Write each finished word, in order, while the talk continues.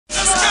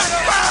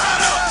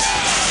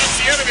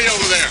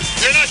over there.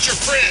 They're not your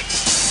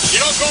friends. You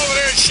don't go over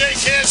there and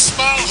shake hands,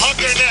 smile, hug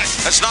their neck.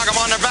 Let's knock them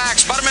on their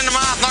backs, butt them in the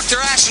mouth, knock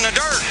their ass in the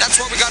dirt.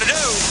 That's what we got to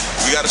do.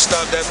 We got to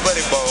stop that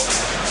buddy ball.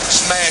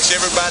 Smash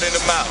everybody in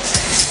the mouth.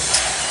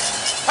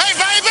 Hey,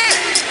 baby!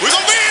 We're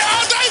going to be here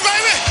all day,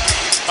 baby!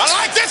 I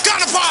like this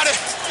kind of party.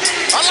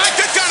 I like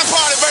this kind of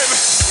party, baby.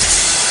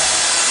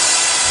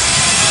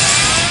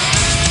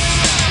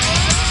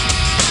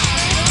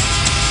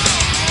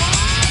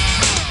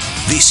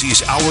 This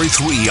is Hour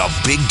 3 of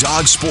Big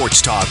Dog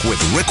Sports Talk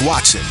with Rick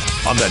Watson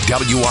on the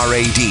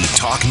WRAD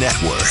Talk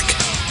Network.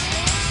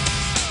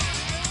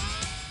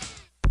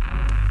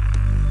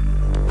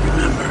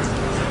 Remember,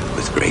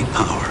 with great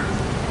power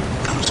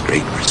comes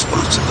great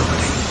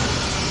responsibility.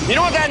 You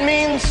know what that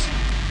means?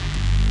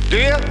 Do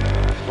you?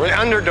 We're the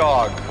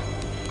underdog.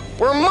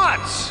 We're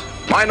mutts.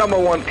 My number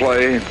one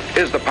play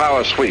is the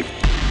power sweep.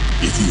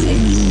 If you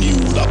only knew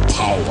the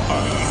power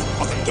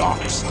of the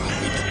dark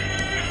side.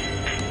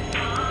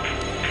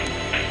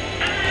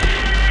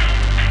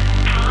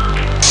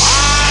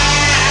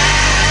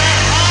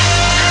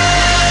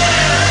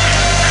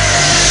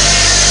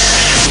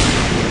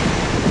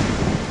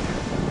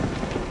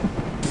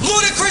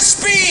 Ludicrous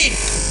speed!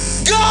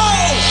 Go!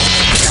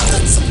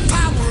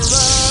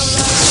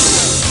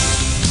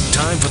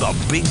 Time for the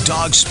Big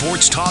Dog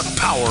Sports Talk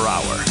Power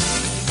Hour.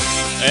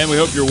 And we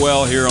hope you're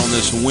well here on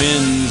this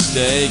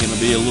Wednesday. Going to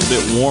be a little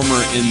bit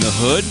warmer in the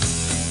hood.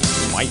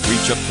 Might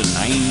reach up to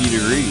 90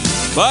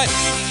 degrees. But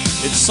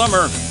it's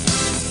summer.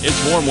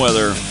 It's warm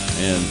weather.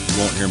 And you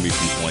won't hear me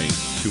complain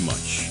too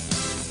much.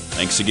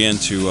 Thanks again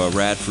to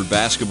Radford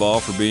Basketball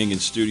for being in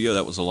studio.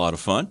 That was a lot of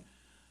fun.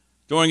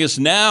 Joining us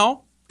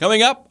now,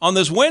 coming up on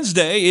this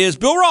Wednesday, is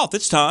Bill Roth.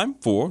 It's time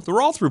for the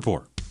Roth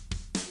Report.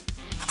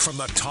 From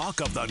the talk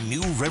of the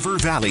New River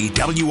Valley,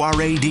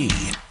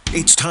 WRAD,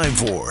 it's time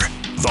for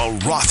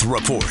the Roth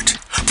Report,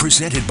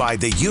 presented by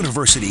the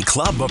University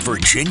Club of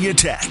Virginia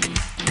Tech,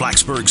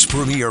 Blacksburg's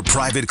premier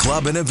private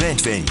club and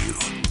event venue.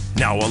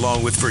 Now,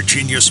 along with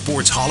Virginia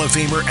Sports Hall of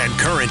Famer and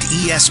current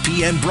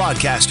ESPN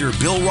broadcaster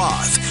Bill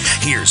Roth,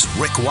 here's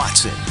Rick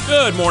Watson.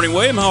 Good morning,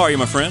 William. How are you,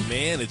 my friend?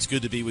 Man, it's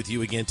good to be with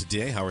you again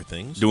today. How are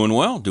things? Doing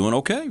well, doing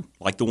okay.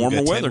 Like the warmer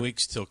We've got weather. 10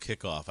 weeks till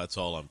kickoff. That's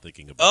all I'm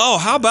thinking about. Oh,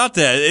 how about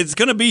that? It's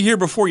going to be here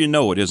before you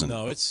know it, isn't it?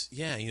 No, it's,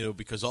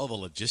 because all the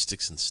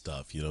logistics and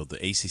stuff, the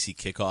ACC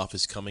kickoff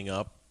is coming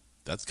up.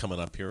 That's coming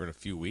up here in a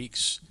few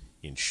weeks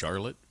in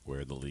Charlotte,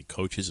 where the league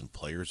coaches and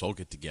players all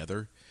get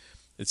together.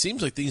 It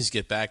seems like things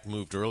get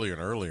moved earlier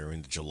and earlier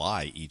into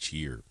July each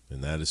year,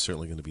 and that is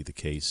certainly going to be the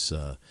case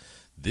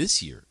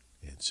this year.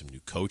 And some new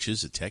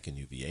coaches at Tech and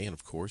UVA, and,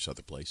 of course,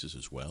 other places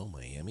as well,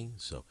 Miami.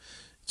 So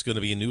it's going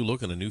to be a new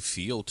look and a new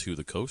feel to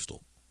the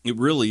Coastal. It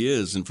really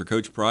is. And for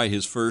Coach Pry,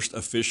 his first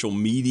official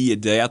media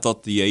day, I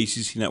thought the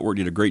ACC Network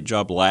did a great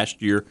job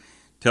last year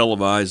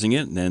televising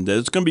it, and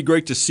it's going to be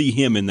great to see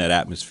him in that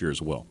atmosphere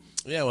as well.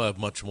 Yeah, we'll have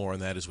much more on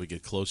that as we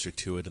get closer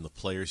to it, and the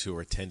players who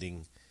are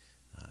attending.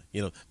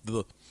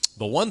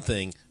 The one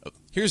thing,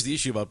 here's the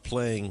issue about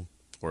playing,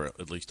 or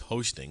at least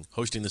hosting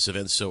this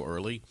event so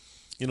early.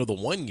 The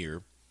 1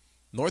 year,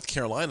 North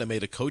Carolina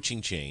made a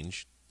coaching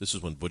change. This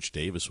is when Butch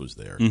Davis was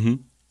there. Mm-hmm.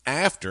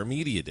 After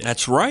Media Day.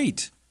 That's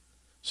right.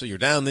 So you're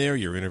down there,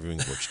 you're interviewing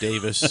Butch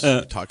Davis,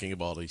 you're talking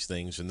about all these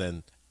things, and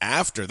then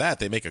after that,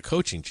 they make a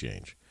coaching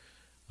change.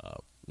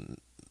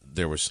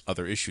 There was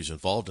other issues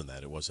involved in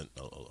that. It wasn't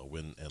a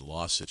win and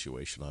loss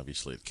situation,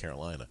 obviously, at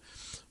Carolina.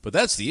 But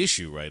that's the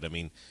issue, right? I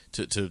mean,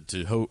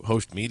 to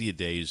host media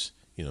days,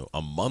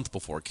 a month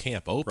before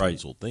camp opens,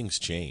 right. Well, things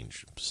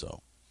change.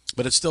 So,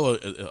 but it's still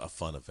a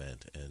fun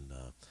event, and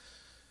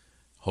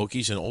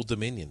Hokies and Old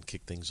Dominion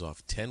kick things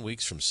off 10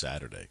 weeks from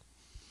Saturday.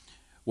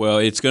 Well,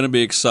 it's going to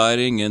be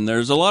exciting, and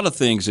there's a lot of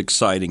things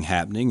exciting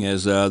happening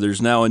as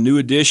there's now a new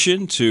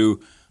addition to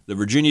the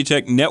Virginia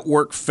Tech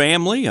Network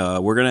family.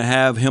 We're going to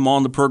have him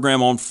on the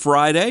program on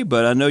Friday,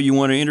 but I know you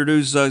want to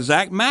introduce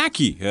Zach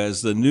Mackey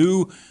as the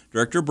new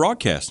director of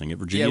broadcasting at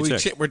Virginia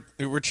Tech.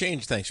 We're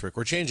changing. Thanks, Rick.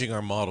 We're changing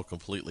our model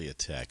completely at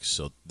Tech,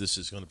 so this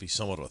is going to be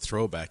somewhat of a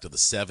throwback to the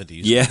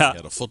 70s. Yeah, we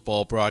had a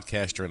football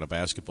broadcaster and a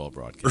basketball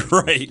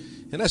broadcaster. Right.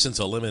 In essence,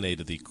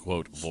 eliminated the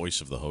quote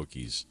voice of the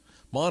Hokies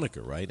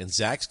moniker, right? And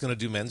Zach's going to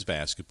do men's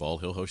basketball.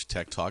 He'll host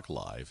Tech Talk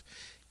Live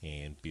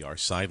and be our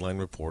sideline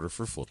reporter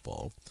for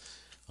football.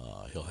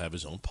 He'll have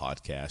his own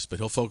podcast, but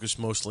he'll focus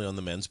mostly on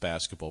the men's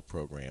basketball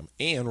program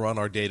and run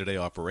our day-to-day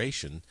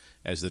operation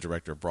as the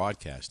director of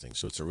broadcasting.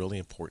 So it's a really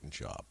important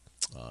job.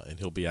 And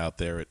he'll be out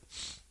there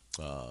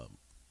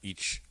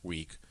each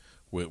week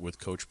with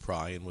Coach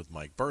Pry and with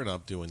Mike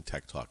Burnup doing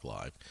Tech Talk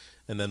Live.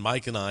 And then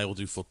Mike and I will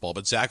do football,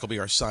 but Zach will be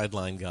our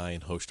sideline guy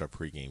and host our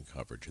pregame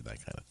coverage and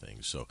that kind of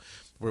thing. So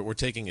we're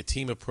taking a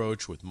team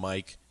approach with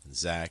Mike and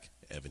Zach,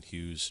 Evan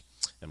Hughes,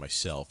 and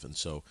myself. And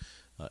so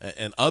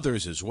and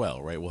others as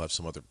well, right? We have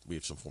some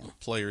former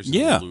players in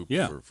the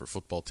loop for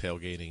football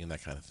tailgating and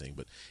that kind of thing.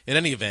 But in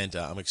any event,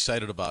 I'm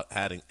excited about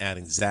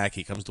adding Zach.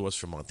 He comes to us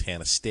from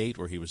Montana State,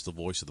 where he was the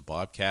voice of the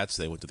Bobcats.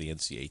 They went to the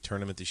NCAA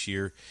tournament this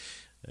year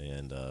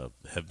and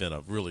have been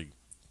a really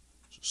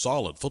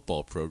solid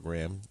football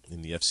program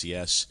in the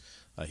FCS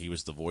He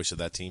was the voice of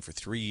that team for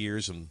 3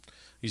 years, and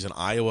he's an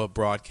Iowa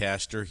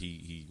broadcaster.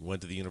 He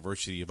went to the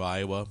University of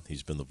Iowa.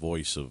 He's been the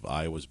voice of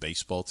Iowa's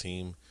baseball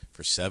team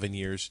for 7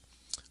 years.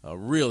 A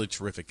really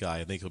terrific guy.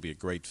 I think he'll be a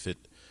great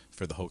fit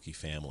for the Hokie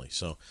family.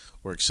 So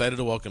we're excited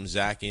to welcome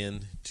Zach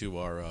in to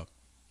our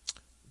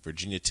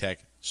Virginia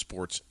Tech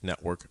Sports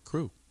Network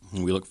crew.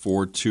 We look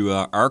forward to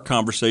our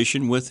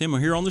conversation with him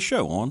here on the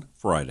show on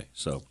Friday.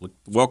 So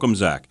welcome,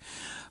 Zach.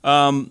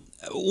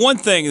 One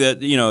thing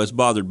that has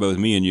bothered both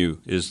me and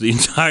you is the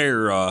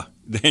entire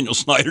Daniel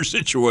Snyder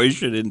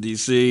situation in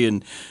D.C.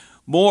 and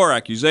more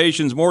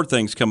accusations, more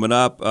things coming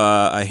up.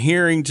 A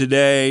hearing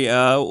today.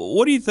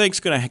 What do you think is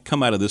going to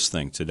come out of this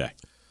thing today?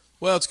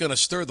 Well, it's going to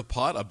stir the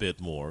pot a bit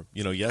more.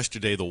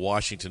 Yesterday the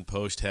Washington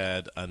Post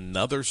had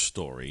another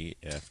story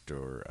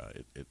after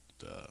it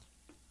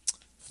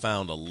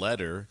found a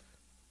letter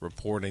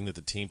reporting that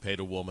the team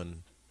paid a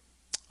woman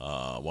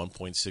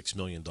 $1.6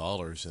 million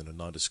in a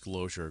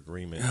non-disclosure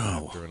agreement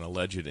after an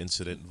alleged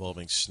incident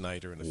involving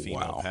Snyder and a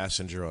female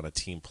passenger on a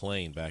team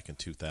plane back in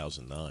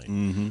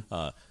 2009.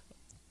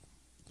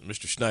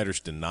 Mr. Snyder's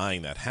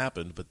denying that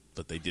happened,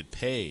 but they did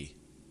pay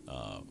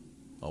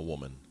a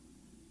woman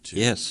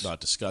to not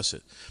discuss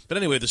it. But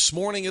anyway, this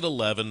morning at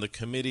 11, the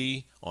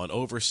Committee on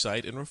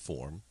Oversight and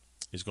Reform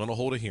is going to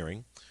hold a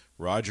hearing.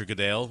 Roger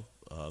Goodell,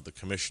 the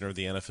commissioner of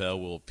the NFL,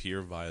 will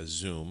appear via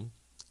Zoom.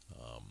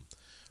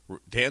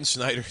 Dan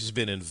Snyder has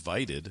been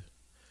invited.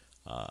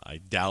 I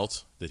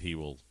doubt that he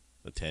will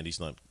attend. He's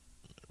not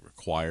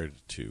required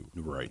to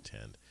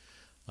attend.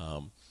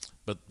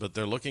 But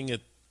they're looking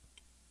at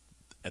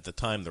the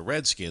time the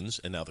Redskins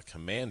and now the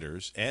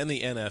Commanders and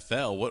the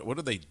NFL. What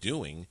are they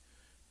doing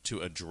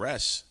to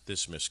address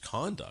this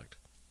misconduct?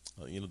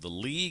 The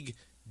league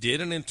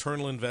did an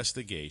internal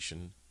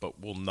investigation, but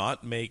will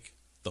not make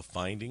the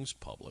findings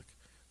public.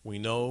 We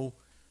know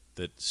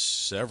that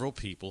several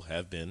people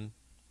have been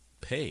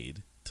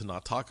paid to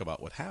not talk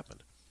about what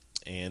happened.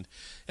 And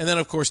then,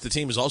 of course, the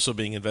team is also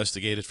being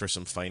investigated for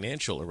some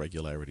financial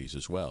irregularities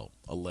as well,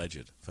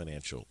 alleged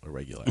financial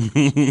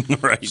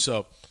irregularities. Right.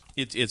 So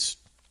it is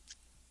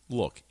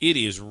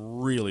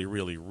really,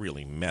 really,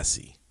 really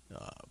messy.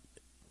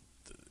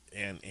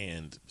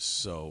 And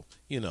so,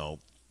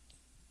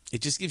 it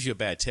just gives you a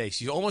bad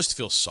taste. You almost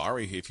feel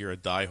sorry if you're a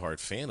diehard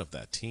fan of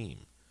that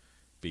team,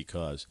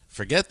 because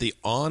forget the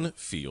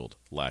on-field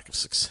lack of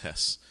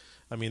success.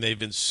 I mean, they've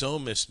been so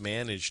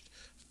mismanaged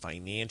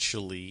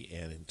financially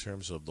and in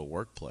terms of the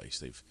workplace.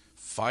 They've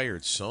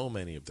fired so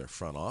many of their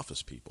front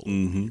office people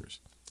over the years.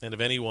 And if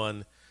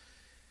anyone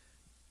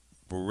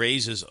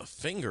raises a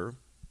finger,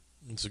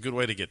 it's a good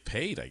way to get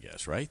paid, I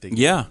guess, right? They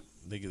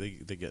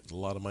get a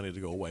lot of money to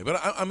go away.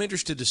 But I'm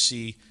interested to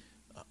see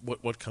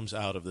what comes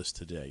out of this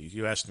today.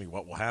 You asked me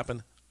what will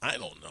happen. I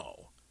don't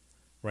know,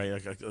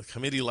 right? A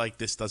committee like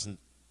this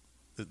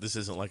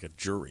isn't like a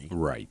jury.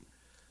 Right.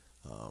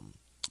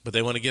 But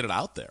they want to get it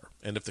out there.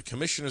 And if the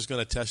commissioner is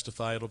going to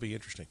testify, it'll be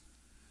interesting.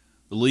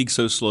 The league's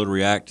so slow to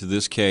react to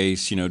this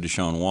case.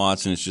 Deshaun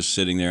Watson is just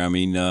sitting there. I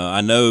mean,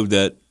 I know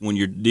that when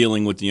you're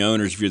dealing with the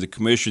owners, if you're the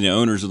commissioner, the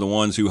owners are the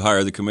ones who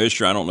hire the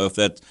commissioner. I don't know if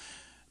that's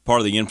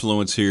part of the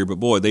influence here, but,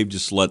 boy, they've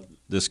just let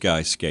this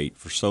guy skate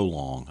for so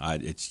long.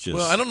 It's just.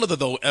 Well, I don't know that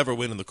they'll ever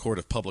win in the court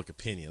of public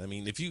opinion. I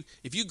mean, if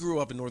you grew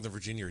up in Northern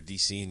Virginia or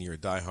D.C. and you're a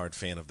diehard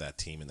fan of that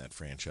team and that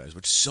franchise,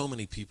 which so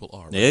many people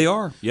are. Right? They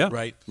are, yeah.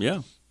 Right?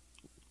 Yeah.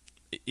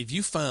 If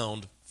you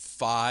found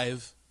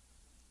 5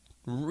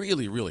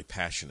 really, really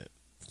passionate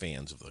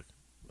fans of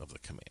the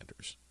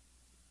Commanders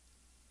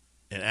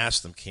and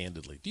asked them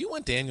candidly, do you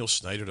want Daniel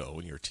Snyder to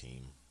own your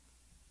team?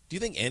 Do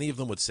you think any of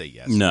them would say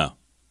yes? No,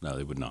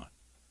 they would not.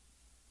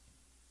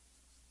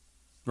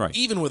 Right.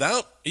 Even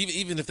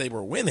if they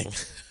were winning.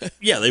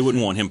 Yeah, they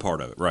wouldn't want him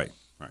part of it. Right.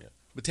 Yeah.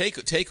 But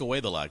take away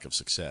the lack of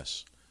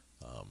success.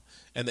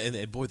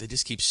 And boy, they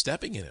just keep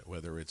stepping in it,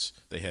 whether it's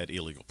they had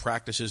illegal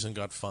practices and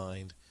got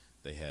fined.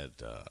 They had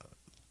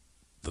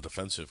the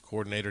defensive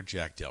coordinator,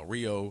 Jack Del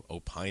Rio,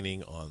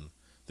 opining on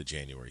the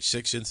January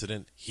 6th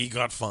incident. He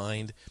got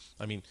fined.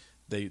 I mean,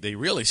 they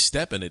really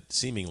step in it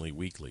seemingly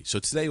weekly. So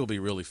today will be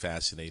really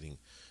fascinating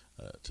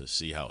to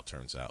see how it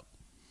turns out.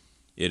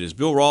 It is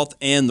Bill Roth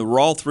and the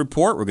Roth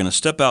Report. We're going to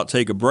step out,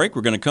 take a break.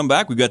 We're going to come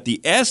back. We've got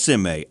the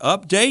SMA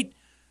update.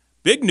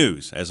 Big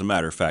news, as a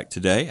matter of fact,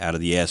 today out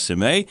of the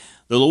SMA.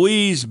 The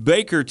Louise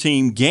Baker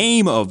team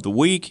game of the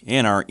week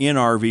and our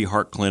NRV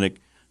Heart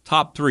Clinic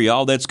top 3.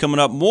 All that's coming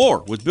up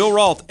more with Bill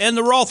Roth and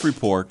the Roth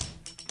Report.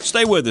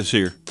 Stay with us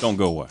here. Don't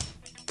go away.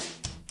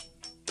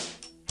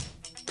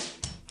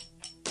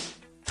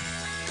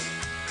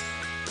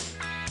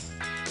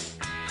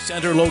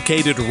 Center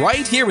located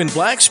right here in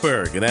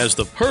Blacksburg and has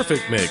the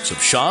perfect mix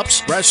of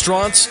shops,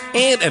 restaurants,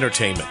 and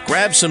entertainment.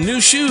 Grab some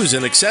new shoes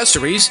and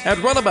accessories at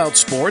Runabout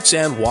Sports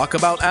and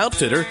Walkabout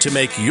Outfitter to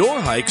make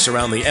your hikes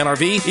around the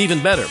NRV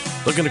even better.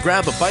 Looking to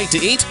grab a bite to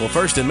eat? Well,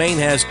 First and Main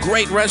has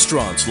great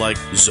restaurants like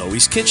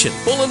Zoe's Kitchen,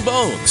 Bull and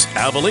Bones,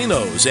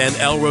 Avelino's, and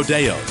El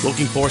Rodeo.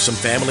 Looking for some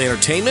family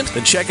entertainment?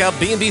 Then check out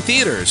B&B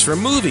Theaters for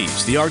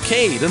movies, the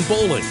arcade, and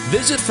bowling.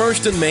 Visit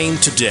First and Main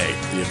today,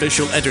 the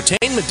official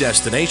entertainment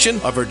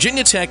destination of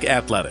Virginia Tech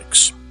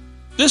Athletics.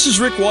 This is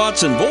Rick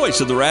Watson,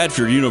 voice of the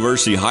Radford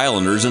University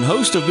Highlanders and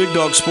host of Big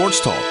Dog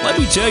Sports Talk. Let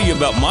me tell you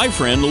about my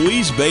friend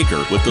Louise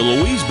Baker with the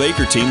Louise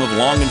Baker team of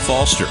Long &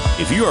 Foster.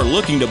 If you are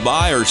looking to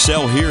buy or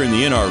sell here in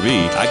the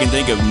NRV, I can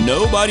think of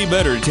nobody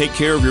better to take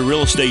care of your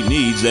real estate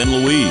needs than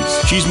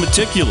Louise. She's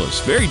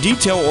meticulous, very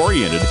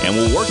detail-oriented, and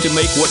will work to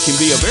make what can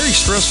be a very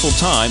stressful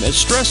time as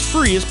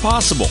stress-free as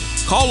possible.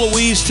 Call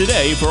Louise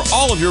today for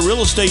all of your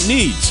real estate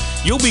needs.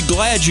 You'll be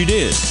glad you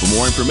did. For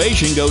more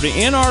information, go to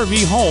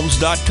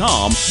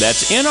nrvhomes.com.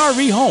 That's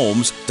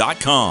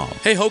nrvhomes.com.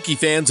 Hey, Hokie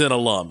fans and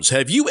alums,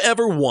 have you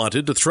ever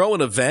wanted to throw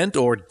an event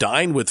or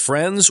dine with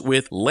friends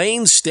with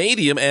Lane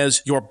Stadium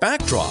as your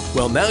backdrop?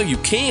 Well, now you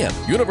can.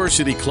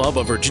 University Club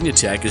of Virginia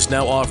Tech is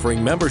now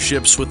offering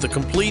memberships with the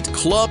complete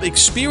club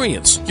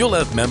experience. You'll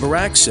have member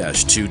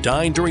access to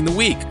dine during the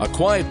week, a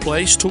quiet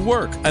place to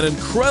work, an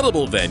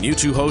incredible venue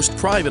to host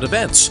private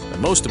events, and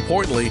most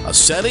importantly, a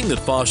setting that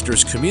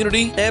fosters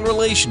community and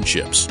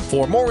relationships.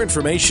 For more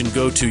information,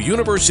 go to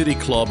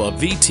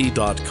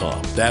universityclubofvt.com.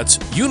 That's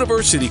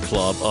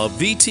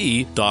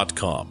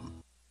universityclubofvt.com.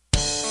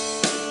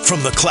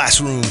 From the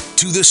classroom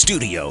to the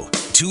studio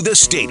to the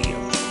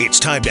stadium, it's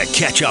time to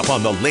catch up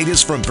on the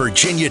latest from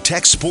Virginia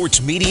Tech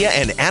Sports Media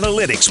and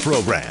Analytics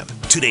program.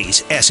 Today's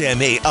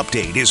SMA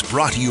update is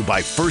brought to you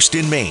by First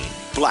and Main,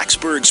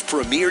 Blacksburg's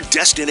premier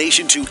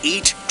destination to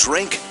eat,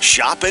 drink,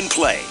 shop, and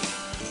play.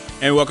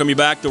 And welcome you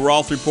back to the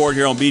Roth Report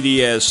here on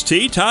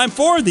BDST. Time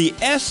for the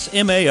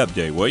SMA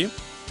update, will you?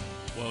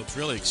 Well, it's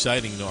really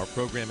exciting. Our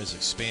program is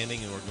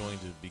expanding, and we're going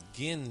to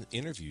begin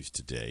interviews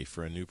today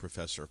for a new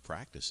professor of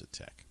practice at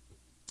Tech.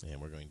 And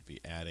we're going to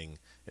be adding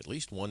at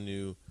least one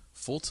new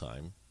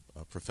full-time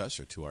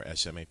professor to our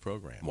SMA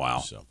program. Wow.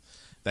 So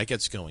that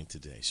gets going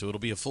today. So it'll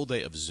be a full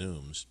day of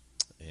Zooms,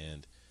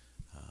 and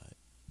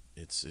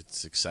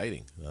it's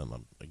exciting.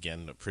 I'm,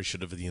 again,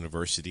 appreciative of the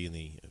university and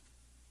the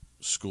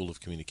School of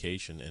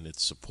Communication and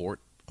its support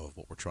of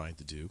what we're trying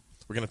to do.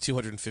 We're going to have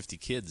 250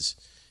 kids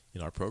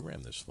in our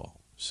program this fall.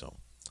 So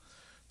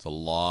it's a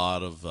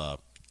lot of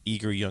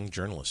eager young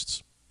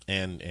journalists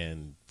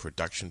and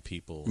production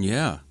people.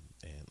 Yeah.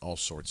 And all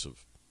sorts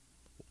of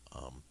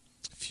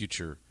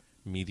future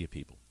media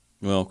people.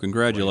 Well,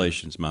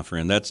 congratulations, my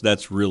friend.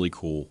 That's really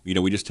cool. You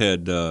know, we just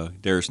had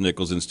Darius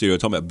Nichols in the studio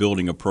talking about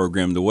building a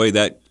program. The way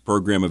that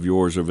program of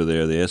yours over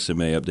there, the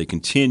SMA update,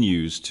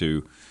 continues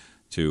to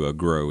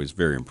grow is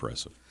very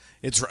impressive.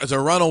 It's a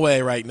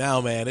runaway right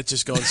now, man. It's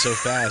just going so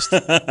fast,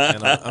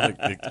 and I'm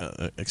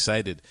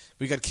excited.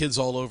 We got kids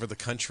all over the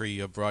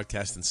country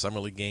broadcasting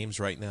summer league games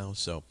right now,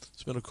 so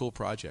it's been a cool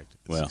project.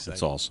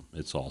 It's awesome.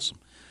 It's awesome.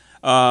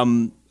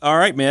 All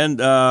right,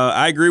 man.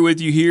 I agree with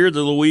you here.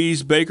 The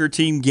Louise Baker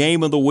team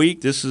game of the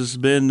week. This has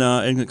been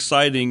an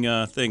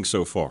exciting thing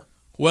so far.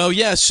 Well,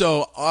 yeah,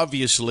 so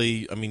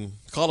obviously, I mean,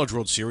 College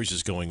World Series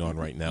is going on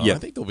right now. Yeah. I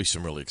think there'll be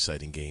some really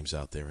exciting games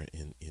out there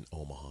in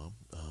Omaha.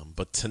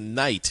 But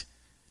tonight,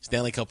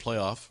 Stanley Cup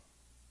playoff,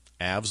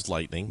 Avs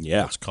Lightning.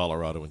 Yeah. That's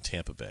Colorado and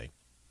Tampa Bay.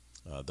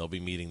 They'll be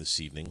meeting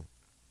this evening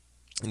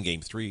in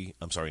Game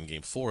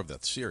 4 of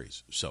that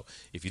series. So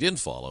if you didn't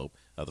follow,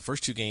 the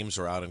first two games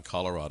are out in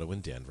Colorado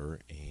and Denver,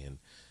 and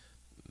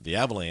the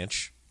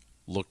Avalanche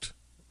looked,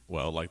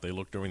 well, like they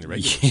looked during the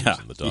regular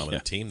season. The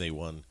dominant team. They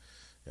won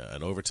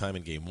an overtime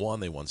in Game 1.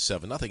 They won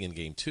 7-0 in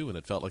Game 2, and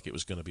it felt like it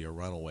was going to be a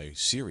runaway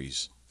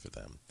series for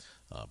them.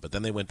 But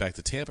then they went back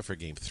to Tampa for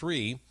Game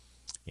 3,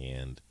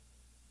 and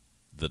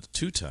the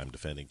two-time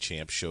defending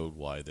champs showed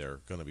why they're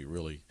going to be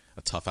really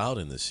a tough out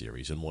in this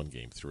series and won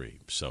Game 3.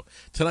 So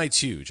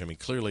tonight's huge. I mean,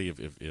 clearly,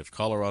 if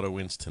Colorado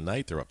wins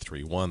tonight, they're up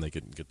 3-1. They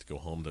get to go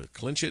home to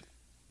clinch it.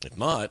 If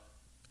not,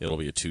 it'll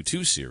be a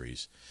 2-2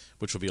 series,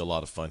 which will be a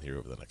lot of fun here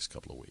over the next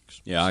couple of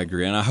weeks. Yeah, I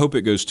agree, and I hope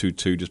it goes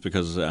 2-2 just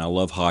because I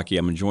love hockey.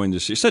 I'm enjoying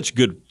this. It's such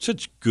good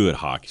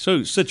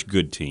hockey. Such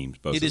good teams.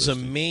 Both it is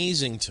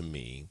amazing to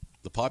me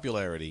the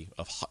popularity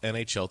of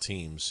NHL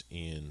teams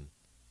in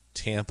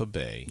Tampa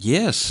Bay.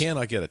 Yes.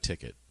 Cannot get a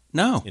ticket.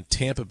 No. In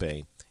Tampa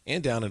Bay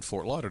and down in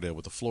Fort Lauderdale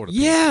with the Florida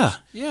Panthers.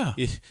 Yeah.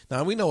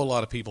 Now, we know a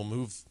lot of people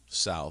move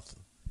south,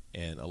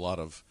 and a lot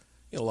of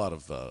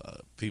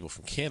people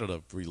from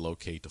Canada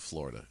relocate to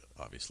Florida,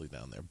 obviously,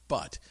 down there.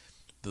 But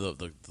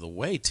the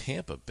way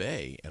Tampa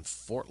Bay and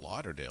Fort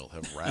Lauderdale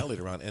have rallied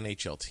around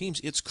NHL teams,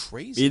 it's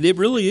crazy. It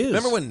really is.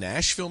 Remember when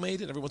Nashville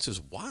made it? Everyone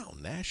says, wow,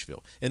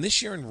 Nashville. And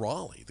this year in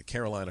Raleigh, the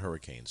Carolina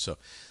Hurricanes. So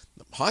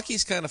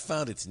hockey's kind of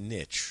found its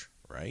niche,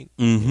 right?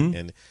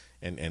 Mm-hmm.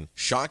 And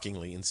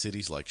shockingly, in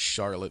cities like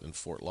Charlotte and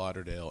Fort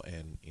Lauderdale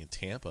and in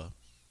Tampa,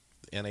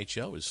 the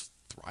NHL is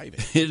thriving.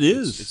 It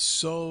is. It's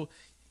so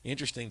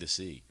Interesting to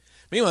see.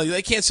 Meanwhile,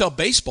 they can't sell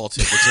baseball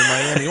tickets in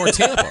Miami or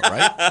Tampa,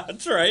 right?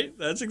 That's right.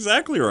 That's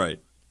exactly right.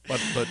 But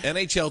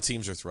NHL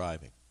teams are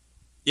thriving.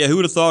 Yeah, who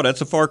would have thought?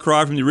 That's a far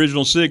cry from the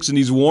original six in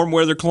these warm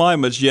weather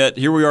climates, yet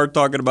here we are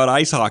talking about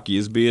ice hockey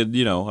as being,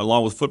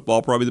 along with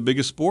football, probably the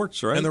biggest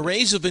sports, right? And the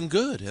Rays have been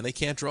good, and they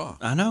can't draw.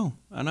 I know.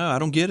 I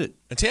don't get it.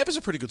 And Tampa's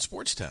a pretty good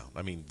sports town.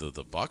 I mean,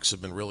 the Bucks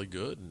have been really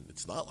good, and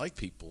it's not like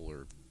people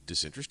are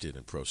disinterested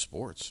in pro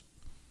sports.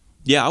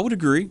 Yeah, I would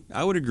agree.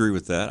 I would agree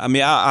with that. I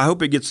mean, I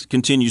hope it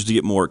continues to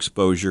get more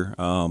exposure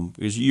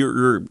because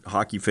you're a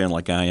hockey fan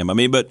like I am. I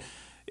mean, but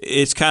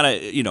it's kind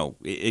of,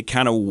 it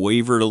kind of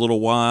wavered a little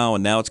while,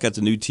 and now it's got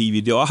the new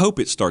TV deal. I hope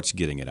it starts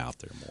getting it out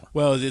there more.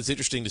 Well, it's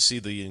interesting to see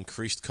the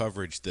increased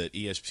coverage that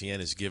ESPN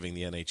is giving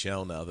the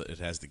NHL now that it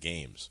has the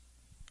games.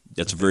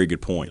 That's a very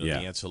good point, yeah.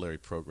 The ancillary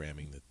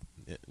programming.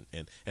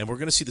 And we're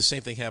going to see the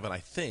same thing happen, I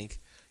think,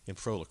 in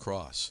pro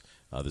lacrosse.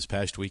 This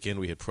past weekend,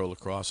 we had pro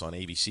lacrosse on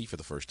ABC for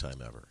the first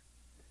time ever.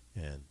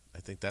 And I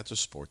think that's a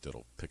sport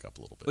that'll pick up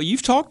a little bit. Well,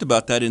 you've talked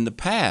about that in the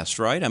past,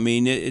 right? I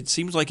mean, it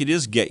seems like it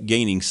is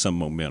gaining some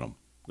momentum,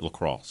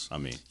 lacrosse. I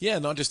mean, yeah,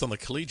 not just on the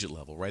collegiate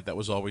level, right? That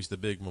was always the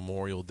big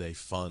Memorial Day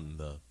fun,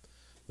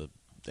 the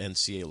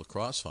NCAA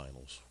lacrosse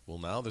finals. Well,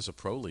 now there's a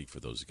pro league for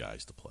those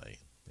guys to play,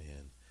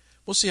 and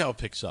we'll see how it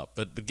picks up.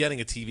 But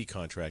getting a TV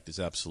contract is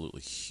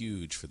absolutely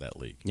huge for that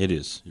league. It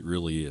is. It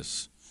really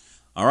is.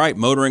 All right,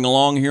 motoring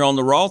along here on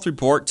the Roth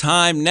Report.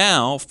 Time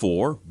now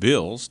for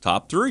Bill's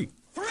Top 3.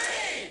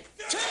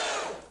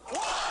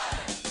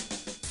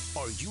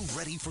 Are you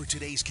ready for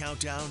today's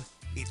countdown?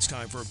 It's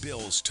time for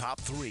Bill's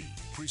Top 3,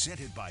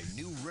 presented by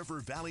New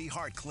River Valley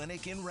Heart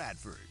Clinic in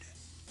Radford.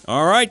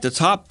 All right, the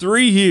top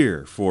 3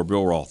 here for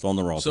Bill Roth on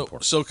the Roth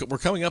Report. So we're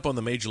coming up on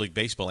the Major League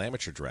Baseball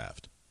amateur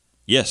draft.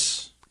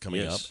 Yes.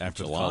 Coming up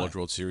after the College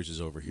World Series is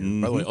over here.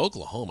 Mm-hmm. By the way,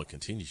 Oklahoma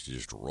continues to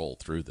just roll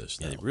through this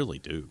now. Yeah, they really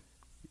do.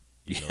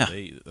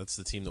 That's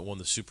the team that won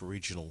the Super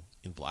Regional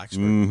in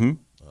Blacksburg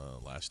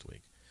last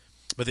week.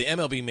 But the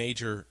MLB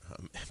Major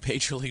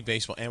League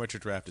Baseball amateur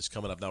draft is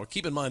coming up. Now,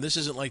 keep in mind, this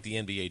isn't like the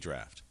NBA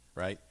draft,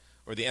 right?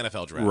 Or the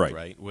NFL draft,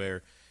 right?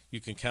 Where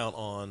you can count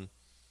on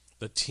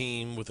the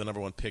team with the number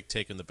 1 pick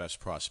taking the best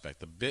prospect.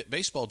 The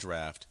baseball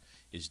draft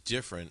is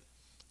different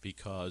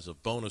because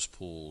of bonus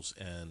pools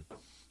and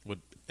what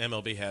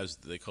MLB has,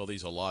 they call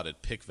these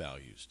allotted pick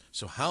values.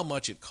 So how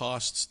much it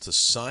costs to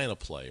sign a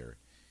player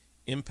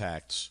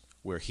impacts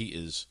where he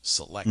is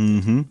selected.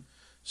 Mm-hmm.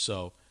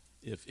 So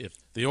if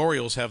the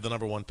Orioles have the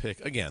number 1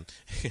 pick, again,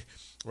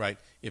 right,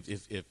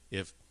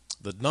 if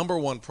the number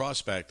 1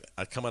 prospect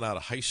coming out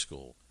of high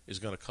school is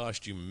going to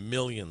cost you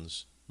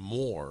millions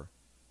more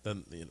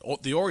than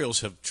the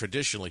Orioles have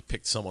traditionally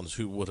picked someone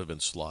who would have been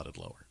slotted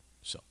lower.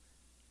 So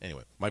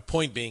anyway, my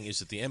point being is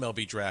that the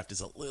MLB draft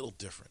is a little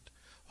different.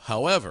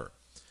 However,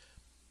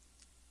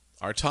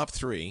 our top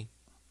 3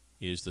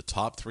 is the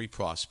top 3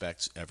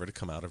 prospects ever to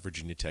come out of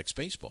Virginia Tech's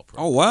baseball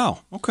program. Oh, wow.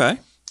 Okay.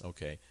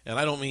 And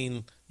I don't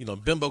mean,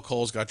 Bimbo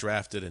Coles got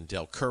drafted and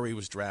Del Curry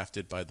was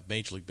drafted by the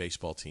Major League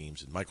Baseball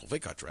teams and Michael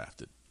Vick got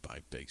drafted by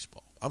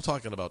baseball. I'm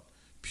talking about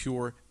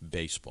pure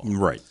baseball.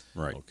 Right.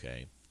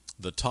 Okay.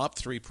 The top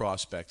 3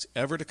 prospects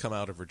ever to come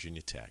out of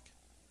Virginia Tech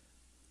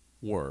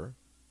were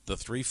the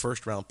 3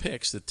 first-round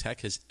picks that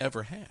Tech has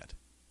ever had.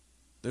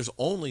 There's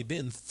only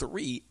been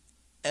 3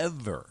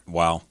 ever.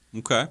 Wow.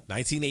 Okay.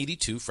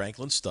 1982,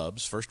 Franklin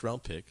Stubbs,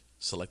 first-round pick,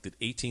 selected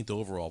 18th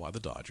overall by the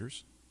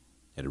Dodgers.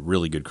 Had a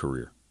really good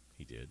career.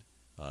 He did.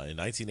 In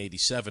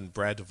 1987,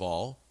 Brad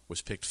Duvall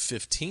was picked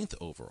 15th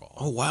overall.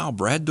 Oh, wow.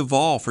 Brad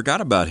Duvall.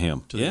 Forgot about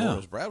him.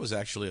 Brad was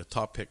actually a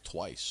top pick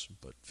twice,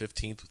 but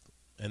 15th.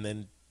 And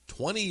then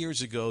 20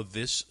 years ago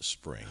this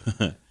spring,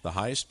 the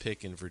highest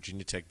pick in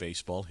Virginia Tech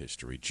baseball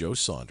history, Joe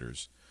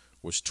Saunders,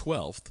 was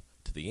 12th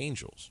to the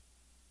Angels.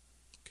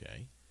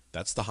 Okay?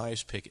 That's the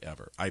highest pick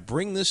ever. I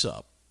bring this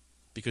up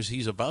because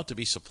he's about to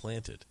be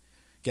supplanted.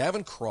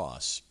 Gavin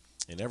Cross,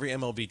 in every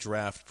MLB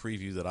draft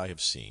preview that I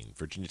have seen,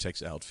 Virginia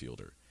Tech's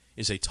outfielder,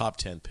 is a top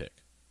 10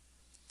 pick.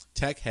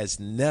 Tech has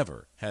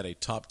never had a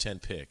top 10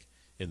 pick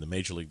in the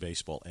Major League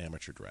Baseball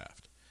amateur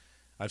draft.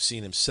 I've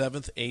seen him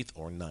 7th, 8th,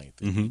 or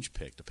 9th in each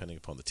pick, depending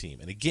upon the team.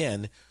 And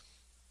again,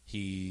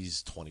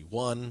 he's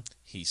 21.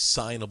 He's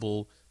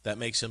signable. That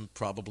makes him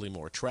probably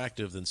more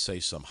attractive than, say,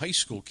 some high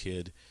school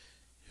kid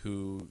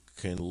who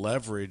can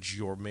leverage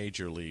your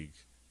major league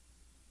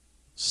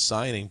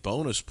signing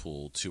bonus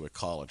pool to a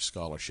college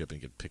scholarship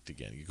and get picked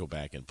again. You go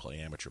back and play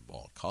amateur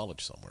ball in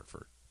college somewhere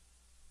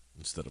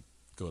instead of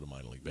go to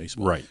minor league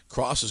baseball. Right.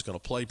 Cross is going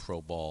to play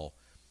pro ball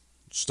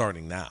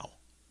starting now,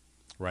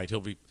 right?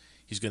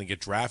 He's going to get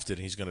drafted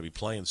and he's going to be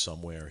playing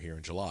somewhere here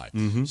in July.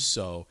 Mm-hmm.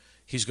 So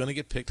he's going to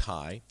get picked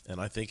high,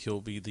 and I think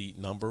he'll be the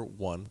number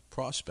 1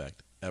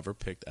 prospect ever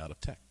picked out of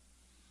Tech.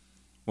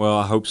 Well,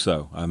 I hope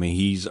so. I mean,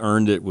 he's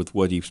earned it with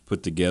what he's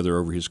put together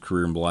over his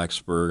career in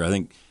Blacksburg. I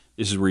think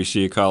this is where you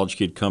see a college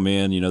kid come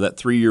in. That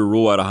 3-year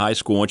rule out of high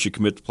school, once you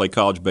commit to play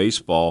college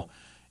baseball,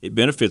 it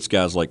benefits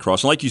guys like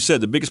Cross. And like you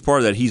said, the biggest part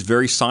of that, he's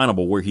very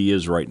signable where he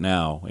is right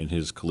now in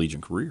his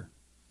collegiate career.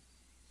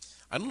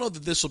 I don't know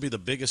that this will be the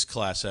biggest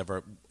class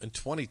ever. In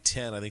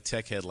 2010, I think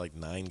Tech had like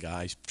 9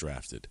 guys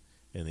drafted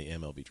in the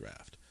MLB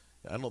draft.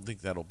 I don't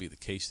think that'll be the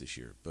case this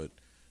year, but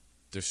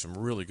there's some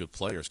really good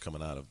players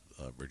coming out of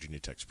Virginia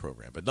Tech's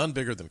program, but none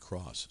bigger than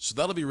Cross. So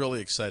that'll be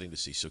really exciting to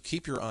see. So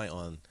keep your eye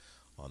on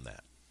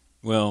that.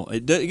 Well,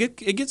 it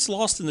gets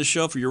lost in the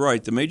shuffle. You're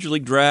right. The Major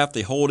League Draft,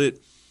 they hold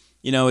it.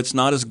 It's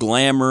not as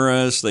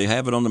glamorous. They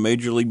have it on the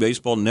Major League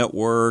Baseball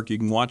Network. You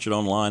can watch it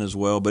online as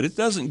well. But it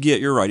doesn't get,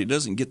 you're right, it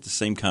doesn't get the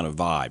same kind of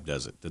vibe,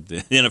 does it, that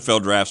the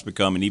NFL draft's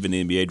become, and even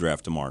the NBA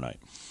draft tomorrow night.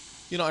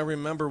 I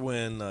remember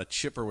when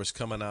Chipper was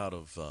coming out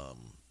of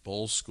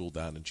Bowles School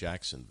down in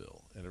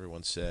Jacksonville, and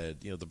everyone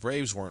said, the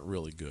Braves weren't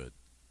really good.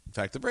 In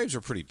fact, the Braves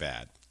were pretty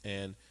bad.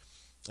 And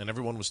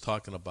everyone was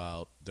talking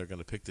about they're going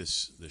to pick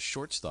this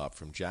shortstop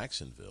from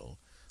Jacksonville,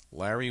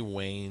 Larry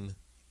Wayne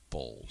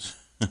Bowles.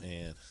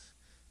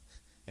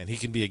 And he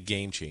can be a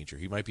game changer.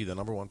 He might be the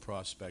number 1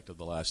 prospect of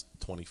the last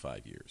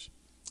 25 years.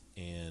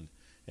 And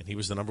he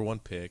was the number 1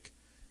 pick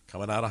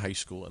coming out of high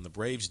school, and the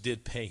Braves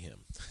did pay him.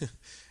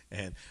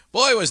 And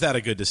boy, was that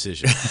a good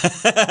decision.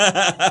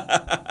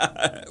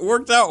 It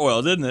worked out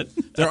well, didn't it?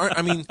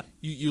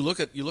 You look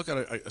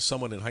at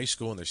someone in high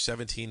school and they're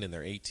 17 and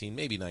they're 18,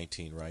 maybe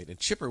 19, right? And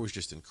Chipper was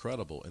just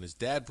incredible. And his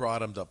dad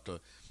brought him up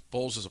to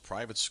Bowles as a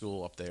private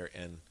school up there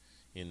and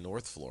in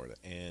North Florida.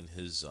 And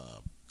his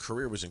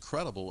career was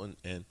incredible.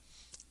 And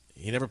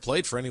he never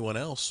played for anyone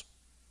else.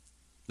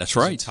 That's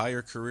right. His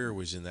entire career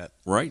was in that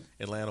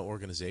Atlanta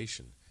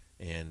organization.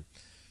 And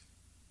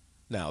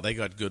now they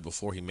got good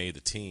before he made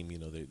the team.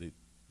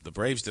 The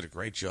Braves did a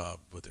great job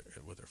with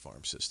their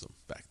farm system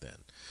back then.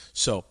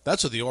 So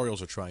that's what the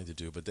Orioles are trying to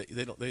do, but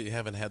they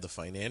haven't had the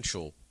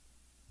financial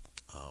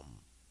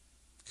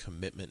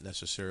commitment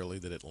necessarily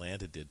that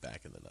Atlanta did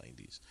back in the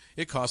 90s.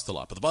 It cost a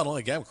lot, but the bottom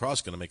line, Gavin Cross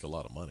is going to make a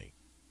lot of money.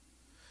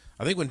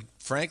 I think when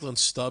Franklin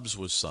Stubbs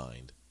was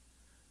signed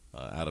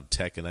out of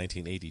Tech in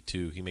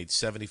 1982, he made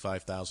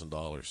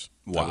 $75,000.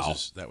 Wow,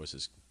 that was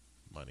his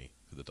money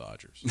for the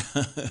Dodgers.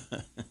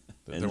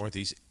 There weren't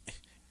these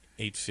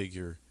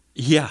 8-figure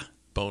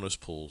bonus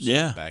pools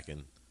back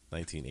in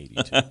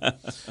 1982.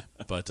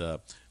 But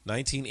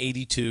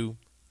 1982,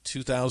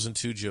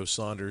 2002, Joe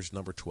Saunders,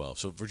 number 12.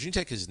 So Virginia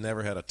Tech has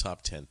never had a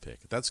top 10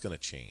 pick. That's going to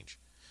change.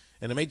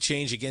 And it may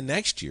change again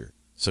next year.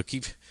 So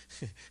keep,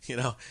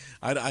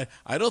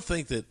 I don't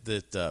think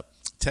that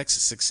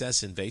Tech's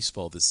success in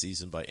baseball this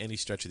season by any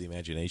stretch of the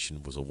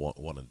imagination was a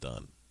one and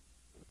done.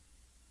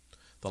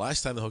 The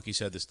last time the Hokies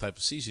had this type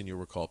of season, you'll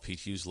recall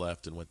Pete Hughes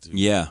left and went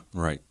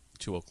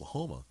to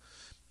Oklahoma.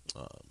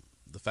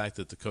 The fact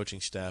that the coaching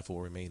staff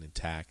will remain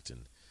intact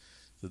and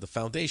the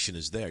foundation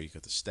is there. You've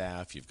got the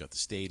staff, you've got the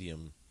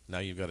stadium. Now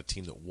you've got a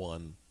team that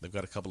won. They've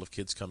got a couple of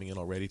kids coming in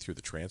already through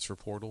the transfer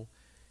portal.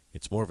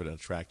 It's more of an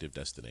attractive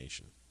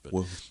destination.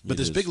 But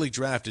this big league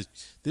draft,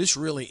 this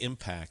really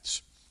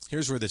impacts –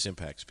 here's where this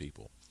impacts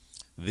people.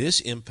 This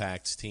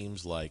impacts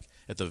teams like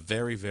at the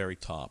very, very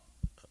top.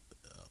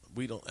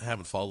 We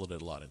haven't followed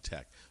it a lot in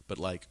Tech, but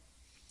like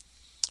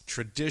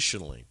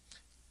traditionally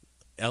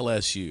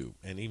LSU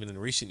and even in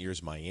recent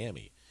years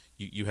Miami,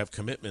 you have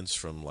commitments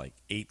from like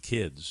 8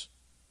 kids,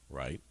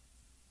 right?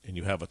 And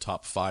you have a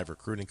top 5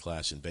 recruiting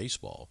class in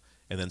baseball,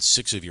 and then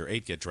 6 of your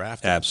 8 get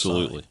drafted.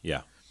 Absolutely,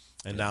 yeah.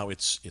 And now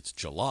it's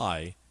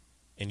July,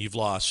 and you've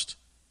lost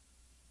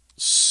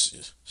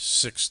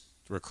 6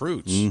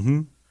 recruits,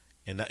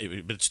 but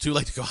it's too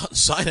late to go out and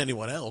sign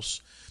anyone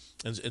else.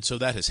 And so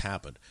that has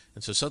happened.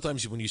 And so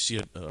sometimes when you see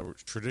a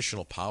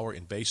traditional power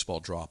in baseball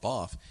drop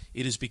off,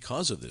 it is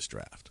because of this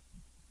draft.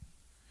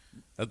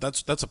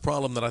 That's a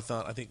problem that I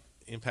think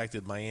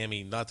impacted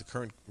Miami, not the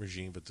current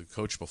regime, but the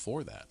coach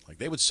before that. Like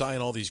they would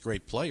sign all these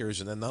great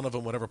players, and then none of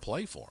them would ever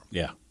play for them.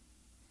 Yeah.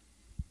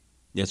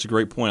 Yeah, it's a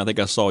great point. I think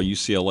I saw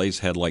UCLA's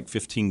had like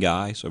 15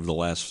 guys over the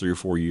last 3 or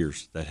 4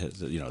 years that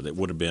that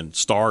would have been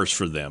stars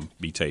for them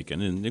be taken,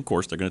 and of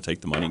course they're going to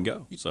take the money and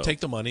go. So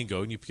take the money and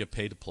go, and you get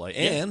paid to play,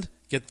 and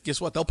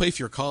guess what? They'll pay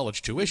for your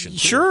college tuition.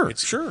 Sure.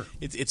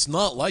 It's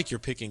not like you're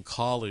picking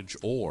college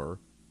or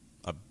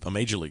a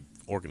major league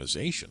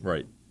organization.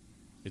 Right.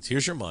 It's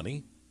here's your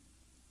money,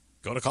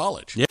 go to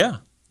college. Yeah.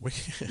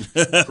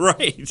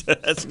 Right.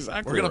 That's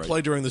exactly. We're going to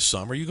play during the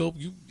summer. You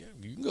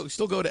can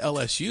still go to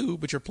LSU,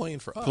 but you're playing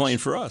for us. Playing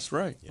for us,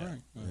 right? Yeah.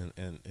 Right.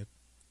 And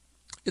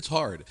it's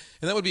hard,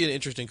 and that would be an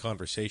interesting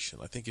conversation.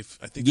 I think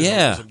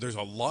there's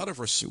a lot of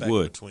respect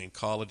between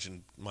college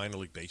and minor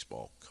league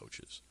baseball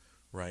coaches,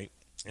 right?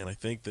 And I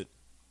think that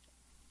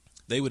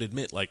they would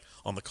admit, like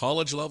on the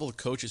college level, the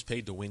coach is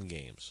paid to win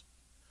games.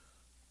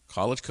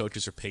 College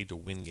coaches are paid to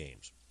win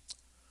games.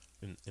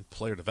 In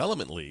player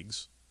development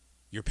leagues,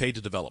 you're paid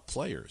to develop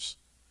players.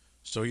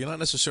 So you're not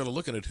necessarily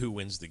looking at who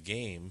wins the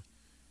game.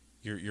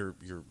 You're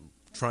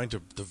trying to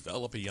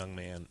develop a young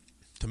man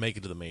to make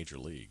it to the major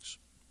leagues.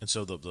 And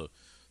so the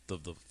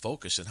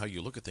focus and how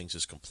you look at things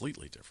is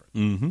completely different.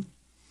 Mm-hmm.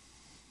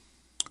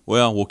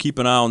 Well, we'll keep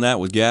an eye on that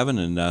with Gavin,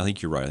 and I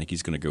think you're right. I think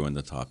he's going to go in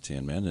the top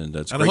 10, man. And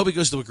I hope he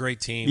goes to a great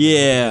team.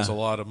 Yeah. Gets a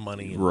lot of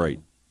money. Right.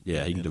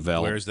 Yeah, he can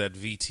develop. Wears that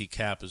VT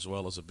cap as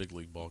well as a big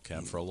league ball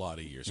cap for a lot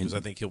of years because I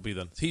think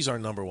he's our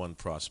number one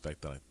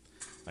prospect that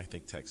I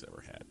think Tech's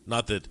ever had.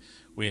 Not that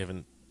we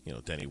haven't,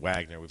 Denny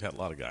Wagner. We've had a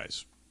lot of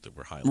guys that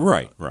were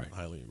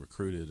highly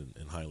recruited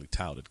and highly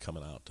touted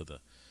coming out to the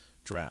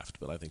draft,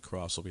 but I think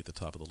Cross will be at the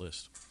top of the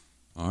list.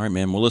 All right,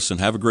 man. Well, listen,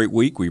 have a great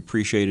week. We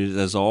appreciate it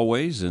as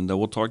always, and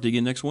we'll talk to you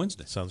again next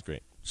Wednesday. Sounds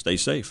great. Stay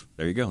safe.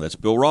 There you go. That's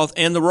Bill Roth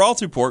and the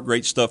Roth Report.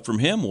 Great stuff from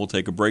him. We'll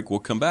take a break. We'll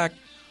come back.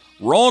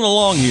 Rolling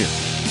along here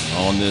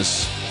on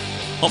this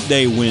Hump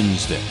Day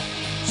Wednesday.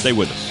 Stay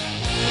with us.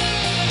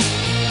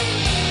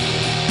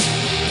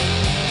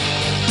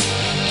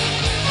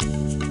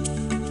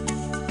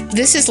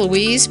 This is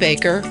Louise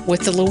Baker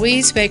with the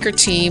Louise Baker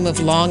team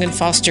of Long &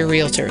 Foster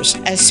Realtors.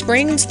 As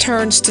spring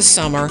turns to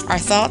summer, our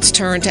thoughts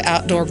turn to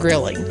outdoor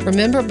grilling.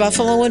 Remember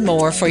Buffalo and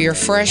More for your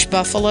fresh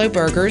buffalo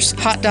burgers,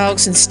 hot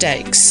dogs, and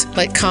steaks.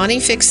 Let Connie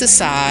fix the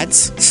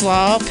sides,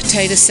 slaw,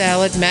 potato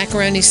salad,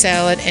 macaroni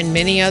salad, and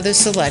many other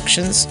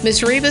selections.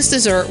 Ms. Reba's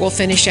dessert will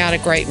finish out a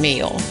great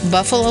meal.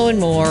 Buffalo and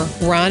More,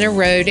 Reiner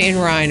Road in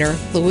Reiner.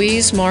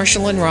 Louise,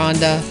 Marshall, and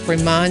Rhonda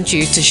remind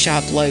you to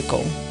shop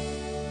local.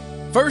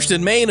 First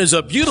in Main is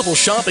a beautiful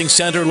shopping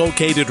center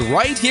located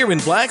right here in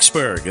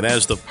Blacksburg and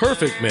has the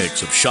perfect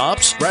mix of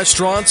shops,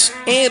 restaurants,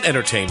 and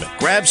entertainment.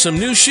 Grab some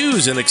new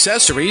shoes and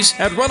accessories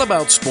at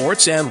Runabout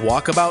Sports and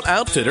Walkabout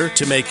Outfitter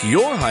to make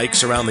your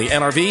hikes around the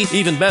NRV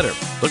even better.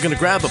 Looking to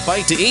grab a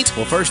bite to eat?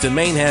 Well, First in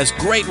Main has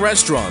great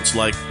restaurants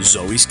like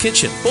Zoe's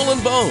Kitchen, Bull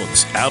and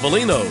Bones,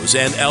 Avelino's,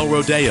 and El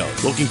Rodeo.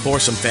 Looking for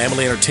some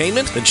family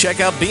entertainment? Then check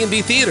out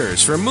B&B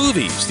Theaters for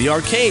movies, the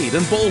arcade,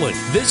 and bowling.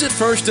 Visit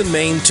First in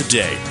Main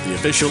today, the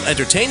official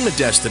entertainment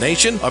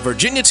destination of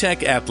Virginia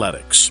Tech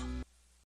Athletics.